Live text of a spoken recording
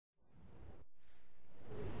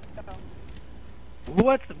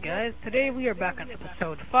What's up, guys? Today we are back on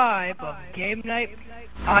episode 5 of Game Night.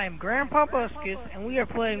 I am Grandpa Buskus, and we are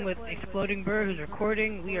playing with Exploding Bird, who's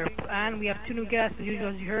recording. We have two new guests, as usual,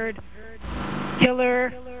 as you heard.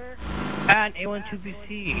 Killer and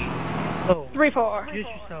A12BC. Oh, 3-4. Introduce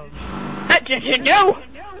yourselves. No!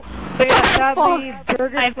 So yeah, sadly,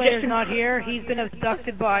 Burger Slayer's not here. He's been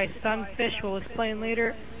abducted by Sunfish. We'll explain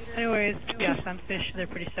later. Anyways, yeah, Sunfish, they're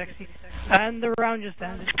pretty sexy. And the round just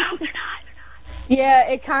ended. No, they're not. Yeah,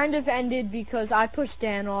 it kind of ended because I pushed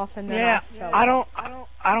Dan off and then I don't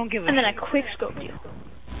give a shit. And then I quickscoped you.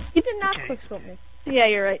 You did not quickscope me. Yeah,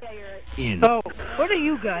 you're right. So, what do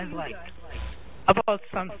you guys like about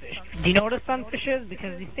Sunfish? Do you know what a Sunfish is?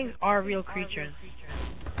 Because these things are real creatures.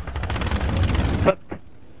 But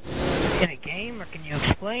in a game, or can you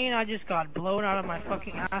explain? I just got blown out of my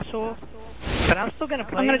fucking asshole. But I'm still gonna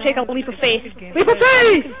play. I'm gonna take a leap of faith. Leap of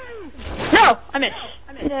faith! No! I missed.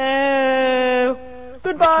 No!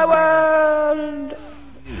 Goodbye, world!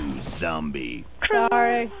 New zombie.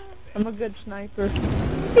 Sorry. I'm a good sniper.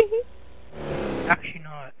 Actually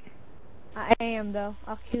not. I am, though.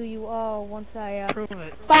 I'll kill you all once I Prove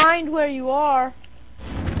it. find where you are.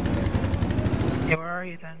 Yeah, where are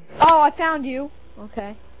you then? Oh, I found you.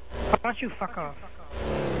 Okay. Why don't you fuck off?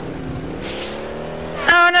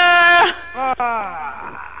 Oh no!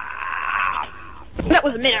 Ah. That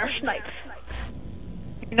was a mid-air snipe.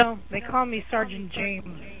 You know, they call me Sergeant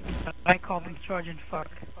James, but I call them Sergeant Fuck.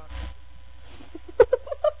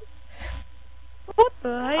 What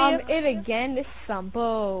the hell? It again. This is some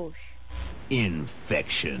bullshit.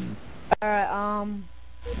 Infection. Alright,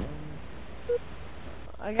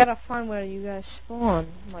 I gotta find where you guys spawn.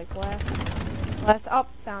 Like last up,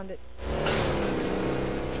 found it.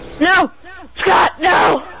 No! Scott,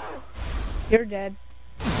 no! You're dead.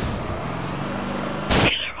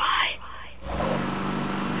 Why?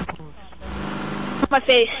 My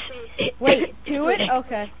face. Wait, do it?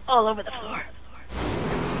 Okay. All over the floor.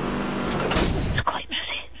 It's quite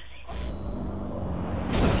messy.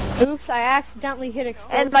 Oops, I accidentally hit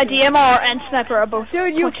explosive. And my DMR and sniper are both.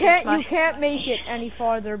 Dude, you can't make it any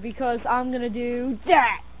farther because I'm gonna do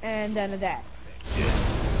that and then that.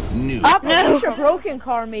 New. Up, no. A broken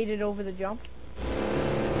car made it over the jump.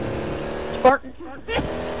 Spartan.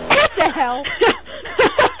 What the hell?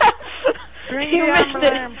 You missed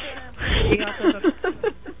it.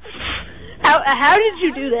 How did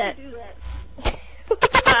you do that?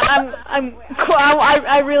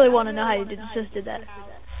 I really want to know how you just did that.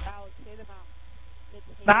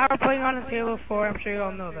 Now we're playing on Halo 4, I'm sure you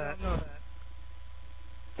all know that.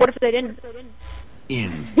 What if they didn't?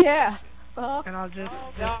 Yeah. And I'll just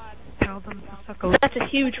tell them to suck a. That's a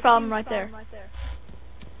huge problem right there.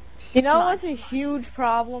 You know what's a huge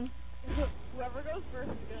problem? Whoever goes first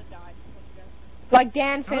is gonna die. Like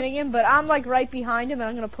Dan Finnegan, but I'm like right behind him and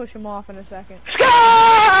I'm gonna push him off in a second.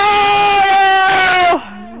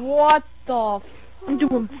 What the f— I'm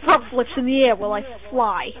doing front flips in the air while I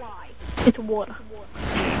fly into water.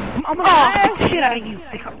 I'm gonna shit out of you.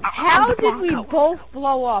 How did we both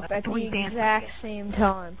blow up at the exact same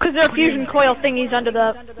time? Because there are fusion coil thingies under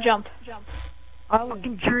the jump.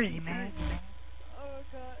 Fucking Jersey, man.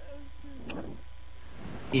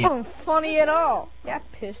 Wasn't funny at all. That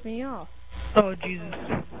pissed me off. Oh, Jesus.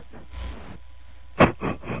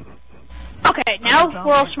 Okay, now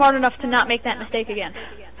we're all smart enough to not make that mistake again.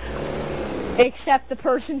 Except the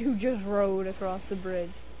person who just rode across the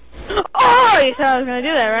bridge. Oh, you thought I was gonna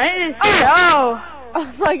do that, right? Oh!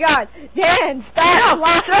 Oh my God, Dan, stop! No,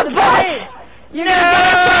 it's not the bridge! You're no!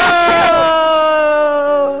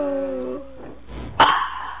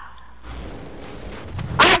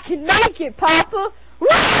 I can make it, Papa!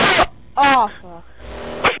 Oh, fuck.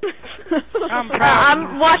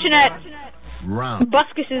 I'm watching at Round.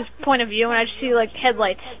 Buskus's point of view, and I just see like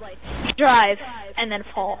headlights drive and then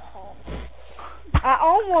fall. I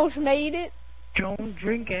almost made it. Don't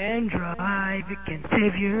drink and drive, it can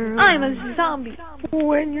save your life. I'm a zombie.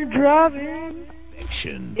 When you're driving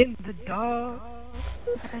Infection. in the dark,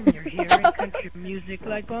 and you're hearing country music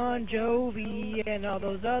like Bon Jovi and all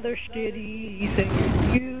those other shitty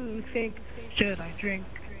things. You think, should I drink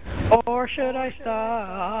or should I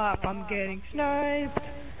stop? I'm getting sniped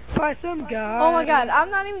by some guy. Oh my God, I'm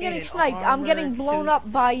not even getting sniped. I'm getting blown up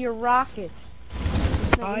by your rockets.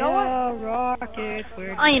 You know what?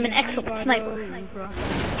 I am an excellent sniper.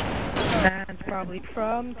 And probably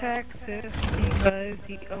from Texas because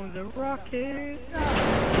he owns a rocket.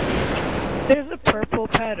 There's a purple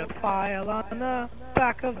pedophile on the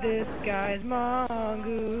back of this guy's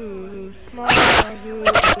mongoose.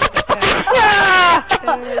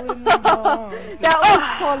 That was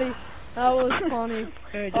funny. That was funny.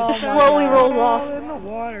 Slowly rolls off. In the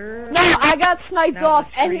water. No, I got sniped Now off,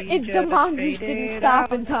 the and tree the just mongoose faded didn't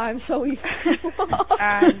stop out. in time, so he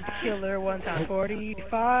And Killer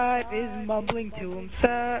 1x45 is mumbling to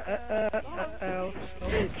himself.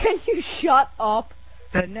 Can you shut up?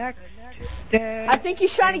 The next day. I think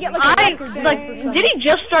he's trying to get like a record deal for something. Did he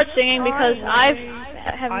just start singing? Because I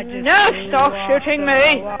have no stop shooting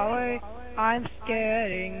me. I'm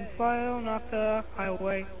getting blown off the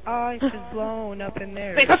highway. I just blown up in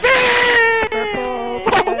there. Purple. Oh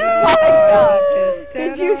my god!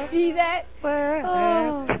 Did you see that?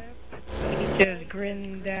 Oh. He just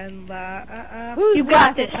grinned and laughed. You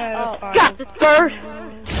got this. Got this, bird.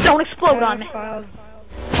 Don't explode on me. Pedophiles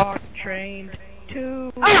are trained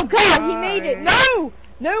to. Oh god, he made it! No!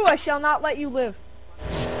 No, I shall not let you live.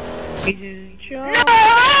 He just jumped. No!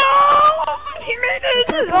 He made it!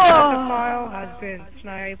 The pedophile has been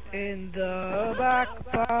sniped in the back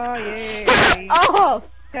by a... Oh!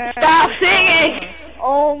 Stop singing!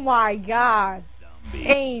 Oh my god.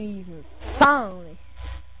 Ain't even funny. Is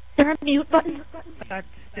there a mute button? That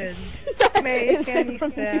didn't make any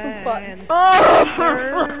sense. Oh!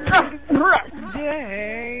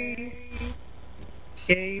 Day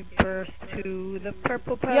gave birth to the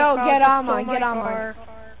purple pedophile. Yo, get on stole mine, my get on car.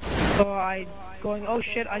 So oh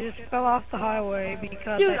shit, I just fell off the highway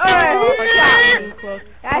because Dude, I alright, too close.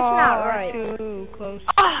 That's not right. Too close.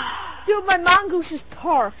 Dude, my mongoose is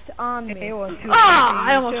parked on me. It was too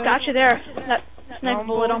I almost got you there. That sniper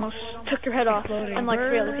bullet almost took your head off, and like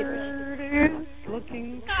 3 other people's.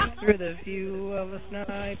 Looking through the view of a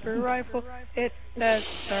sniper rifle, it says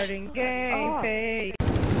starting game phase.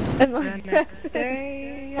 And The next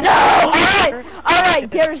day. no! Alright,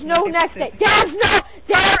 there's no next day.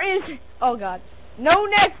 There is, oh god. No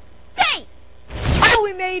next day! Oh,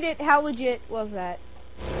 we made it! How legit was that?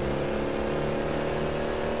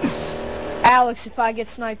 Alex, if I get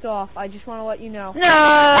sniped off, I just want to let you know. No!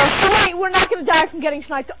 Oh, wait, we're not gonna die from getting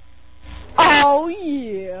sniped off. Oh,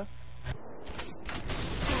 yeah.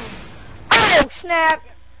 Oh, snap!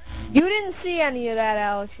 You didn't see any of that,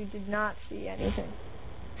 Alex. You did not see anything.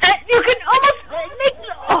 You can almost make.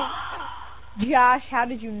 Oh. Josh, how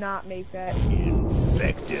did you not make that?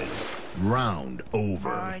 Infected. Round over.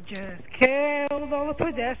 I just killed all the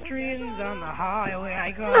pedestrians on the highway.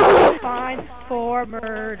 I got fined for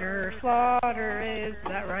murder. Slaughter, is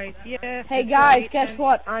that right? Yes. Hey it's guys, right. guess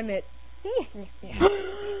what? I'm it.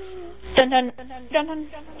 Dun dun dun dun dun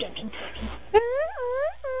dun.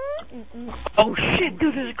 Oh shit,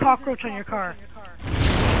 dude, there's a cockroach on your car.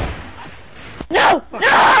 No! No!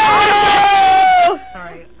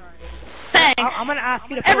 Sorry. Thanks. I'm gonna ask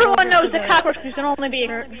you to. Everyone knows that cockroaches can only be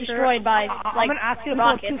destroyed by I'm like gonna ask you to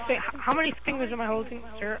rockets. how many fingers am I holding,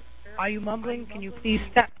 sir? Are you mumbling? Can you please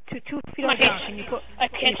step 2 feet on the ground? Can you put? I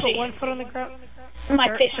Can you can't put see. 1 foot on the ground? My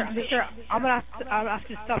face. Sir, I'll ask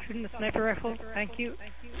you to stop shooting the sniper rifle. Thank you.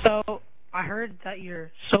 So I heard that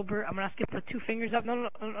you're sober. I'm gonna ask you to put 2 fingers up. No.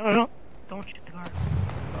 Don't shoot the car.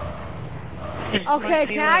 Okay,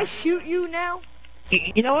 can I shoot you now?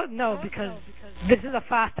 You know what? No, because this is a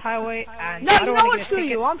fast highway, and No, I you don't know want what? to get Screw a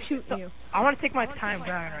ticket. you. I'm shooting you. I want to take my time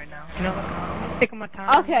driving right now. You know, I'm taking my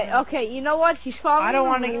time. Okay. You know what? He's following I don't the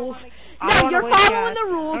want rules. to. No, you're following the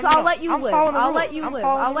rules. I'll let you live. I'll let you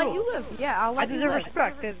live. Yeah, I'll let you live. I deserve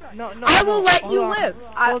respect. No. I will let you hold on. live.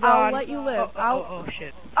 Hold I'll on. let you live. Oh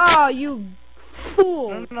shit. Oh, you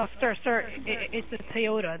fool. No, sir. It's a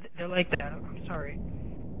Toyota. They're like that. I'm sorry.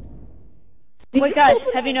 Wait, guys,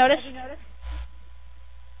 have you noticed?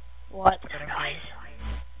 What?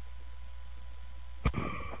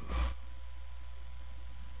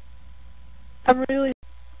 I'm really.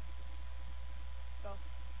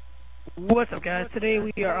 What's up, guys? Today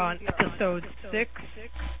we are on episode 6.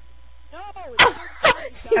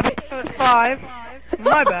 Episode 5.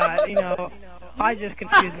 My bad. You know, I just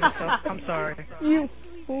confused myself. I'm sorry. You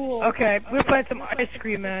fool. Okay, we're playing some Ice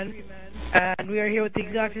Cream Man, and we are here with the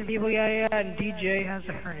exact people. Yeah, and DJ has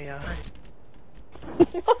a hernia.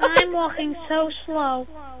 I'm walking so slow.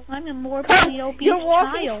 I'm a morbidly obese You're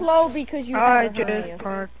walking child. slow because you I have a hernia. just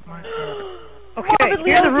parked my car. Okay, Morbidly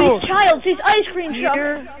here are the rules. obese child. These ice cream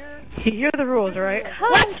trucks. Here are the rules, alright?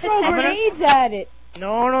 Let's throw grenades at it.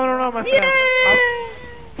 No, my friend.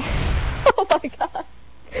 Oh my god.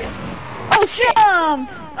 Oh shit!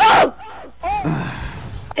 Oh!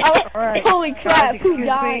 Alright. Holy crap, Guys, who excuse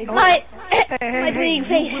died? me. My Hey, bleeding you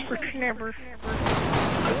face. whippersnappers.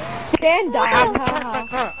 Dan died.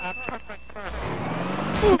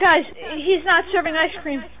 Guys, he's not serving ice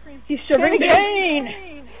cream. He's serving pain.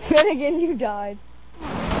 Finnegan, you died.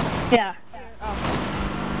 Yeah.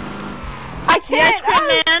 I The ice can't.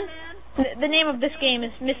 cream man. The name of this game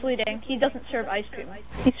is misleading. He doesn't serve ice cream.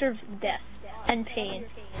 He serves death and pain.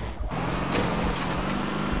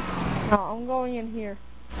 No, I'm going in here.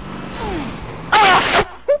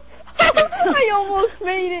 I almost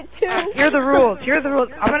made it too. Here are the rules. Here are the rules.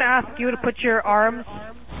 I'm gonna ask you to put your arms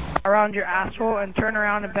around your asshole and turn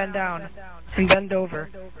around and bend down. And bend over.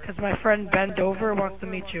 Because my friend Bend Over wants to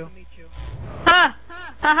meet you. Ha!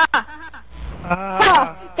 Ha ha!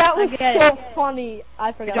 That was so funny.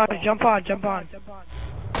 I forgot. Jump on, jump on.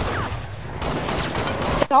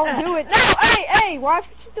 Don't do it. No, hey, watch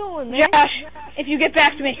what you're doing, man. Josh, if you get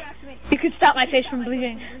back to me, you could stop my face from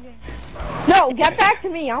bleeding. No, get back to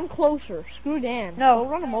me. I'm closer. Screw Dan. No. Go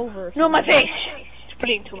run him over. No, my face. It's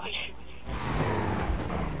bleeding too much.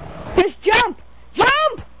 Just jump!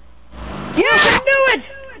 Jump! You can do it!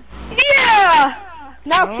 Yeah!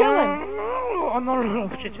 Now kill him. Oh, no.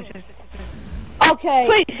 Shit. Okay,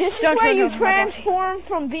 Please, this is where you transform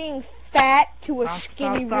from being fat to a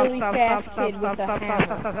skinny, really fast kid with a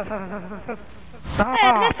hammer.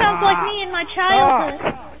 That sounds like me in my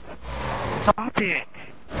childhood. Stop it.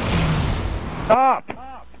 Stop.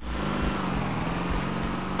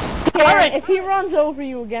 Yeah, alright, if he runs over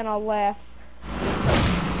you again, I'll laugh.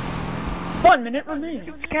 1 minute remains.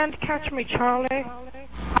 You can't catch me, Charlie.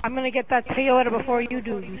 I'm gonna get that Toyota before you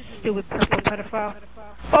do, you stupid purple pedophile.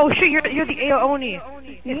 Oh shit, you're the Oni.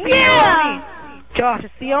 It's the Oni. Josh,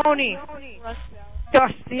 it's the Oni.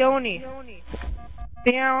 Josh, it's the Oni.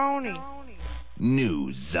 The Oni.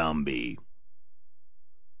 New zombie.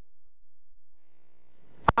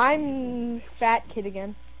 I'm fat kid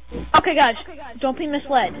again. Okay, guys, don't be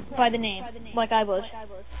misled by the name, like I was.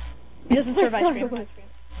 He doesn't serve ice cream.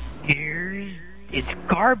 It's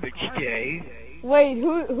garbage day. Wait,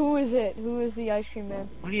 who is it? Who is the ice cream man?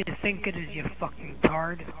 What do you think it is, you fucking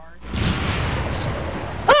tard?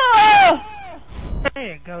 Oh!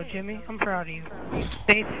 There you go, Jimmy. I'm proud of you.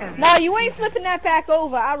 Safe heaven. No, you ain't flipping that back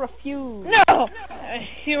over. I refuse. No!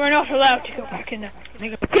 You are not allowed to go back in there.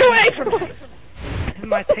 Get away from me! This is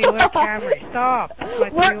my Taylor Camry. Stop. This is my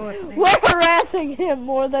Taylor thing. We're harassing him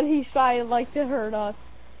more than he's trying like to hurt us.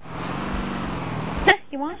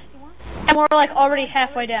 You want? And we're like already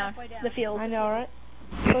halfway down the field. I know, right?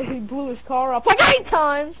 Because he blew his car up like 8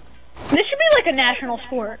 times! This should be like a national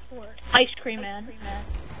sport. Ice cream man.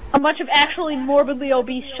 A bunch of actually morbidly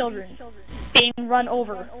obese children being run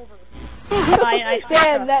over by an ice cream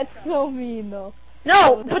Damn, truck. that's so mean though.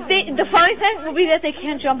 No, but the funny thing will be that they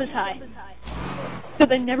can't jump as high. So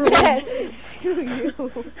they never win. Screw you.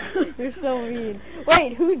 You're so mean.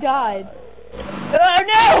 Wait, who died? Oh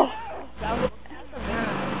no!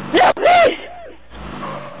 No, please!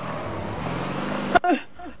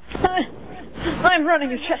 I'm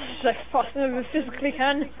running as fast as I possibly physically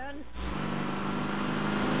can.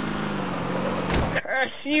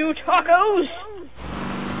 Curse you, tacos!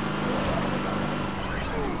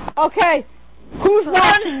 Okay, who's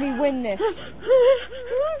watching me win this?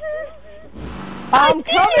 I'm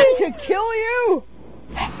coming to kill you!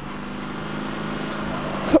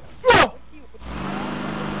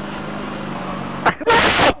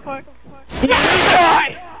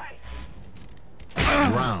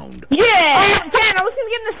 Round. Yeah! Dan, I was gonna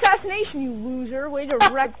get an assassination, you loser. Way to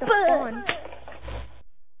wreck the fun.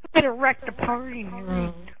 Way to wreck the party,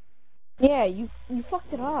 nerd. Yeah, you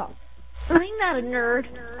fucked it up. I'm not a nerd.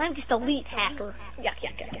 I'm just elite hacker. Yuck,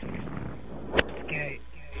 yuck, yuck, yuck. Okay.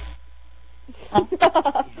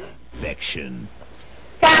 Fiction.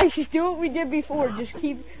 Guys, just do what we did before. Just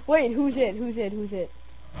keep... Wait, who's it? Who's it? Who's it?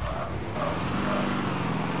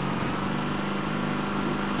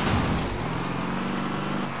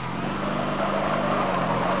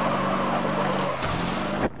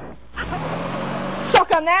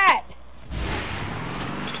 Suck on that!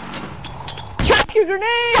 Chuck your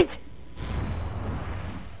grenade!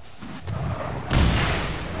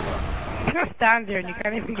 You're gonna stand there and you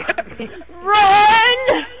can't even get me.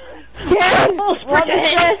 Run! Yes! Oh, Run as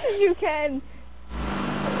sprint. fast as you can!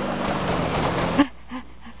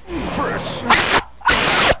 First.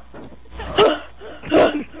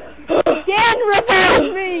 Dan,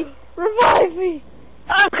 revive me! Revive me!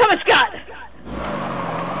 I'm coming, Scott!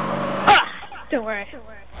 Ah, don't worry.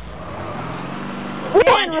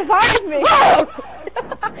 Dan, revive me!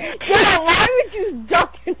 Dan, why would you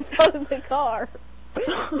duck in front of the car?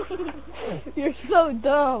 You're so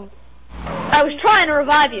dumb. I was trying to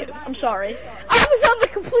revive you. I'm sorry. I was on the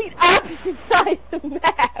complete opposite side of the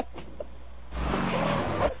map.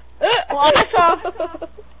 Well, I saw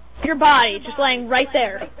your body just laying right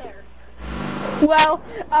there. Well,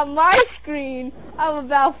 on my screen, I'm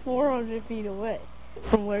about 400 feet away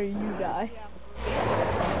from where you die.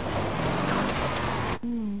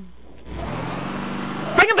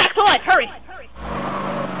 life, hurry!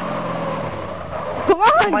 Come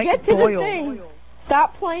on, Mike get to Doyle. the thing.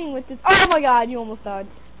 Stop playing with this. Oh my god, you almost died.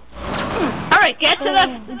 Alright, get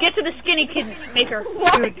to the skinny kid maker.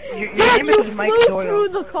 Dude, your Dad, name you is Mike flew Doyle. through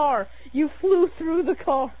the car. You flew through the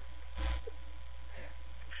car.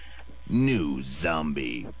 New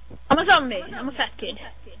zombie. I'm a zombie. I'm a fat kid.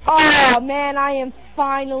 Oh man, I am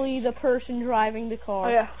finally the person driving the car.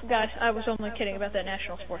 Oh yeah, guys, I was only kidding about that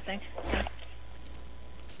national sport thing.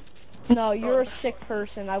 No, you're a sick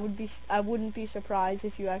person. I wouldn't be surprised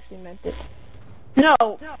if you actually meant it. No,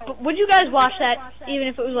 but would you guys watch that, even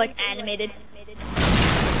if it was like animated?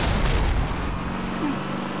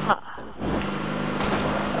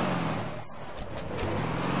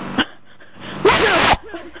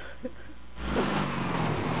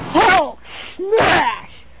 Hulk smash!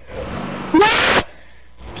 What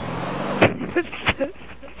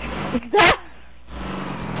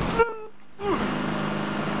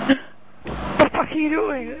the fuck are you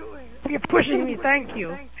doing? You're pushing me, thank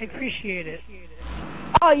you. I appreciate it.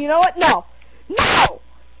 Oh, you know what? No! No!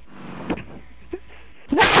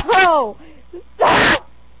 No! Stop!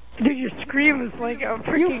 Dude, your scream is like a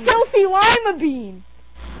freaking... You filthy lima bean!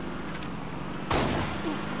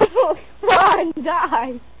 Come on,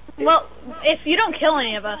 die! Well, if you don't kill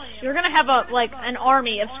any of us, you're gonna have an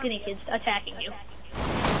army of skinny kids attacking you.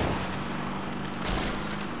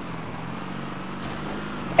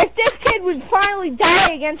 If this kid would finally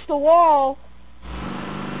die against the wall...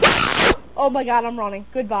 Oh my god, I'm running.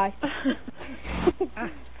 Goodbye.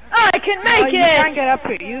 I can make it! You can't get up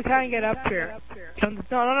here. You can't get up here. No.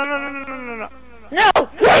 No! Oh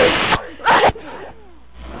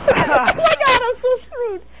my god, I'm so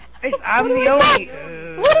screwed! I'm What the do I only... do?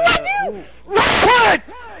 What do I do? What?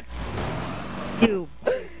 You.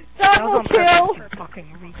 Double kill! You fucking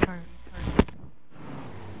retard.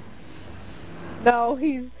 No,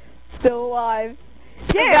 he's still alive.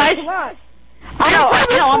 Yeah, guys. Come on. I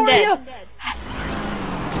know, I'm dead.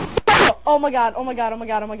 Oh my god, oh my god, oh my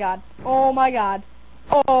god, oh my god. Oh my god.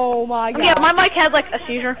 Oh my god. Yeah, my mic had like a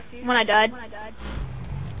seizure when I died.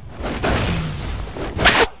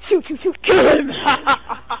 Shoot, shoot, shoot, kill him!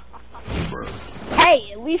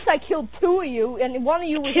 Hey, at least I killed 2 of you, and one of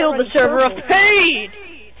you was Killed the already server purple. of pain!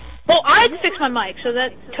 Well, I had to fix my mic, so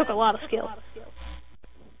that took a lot of skill.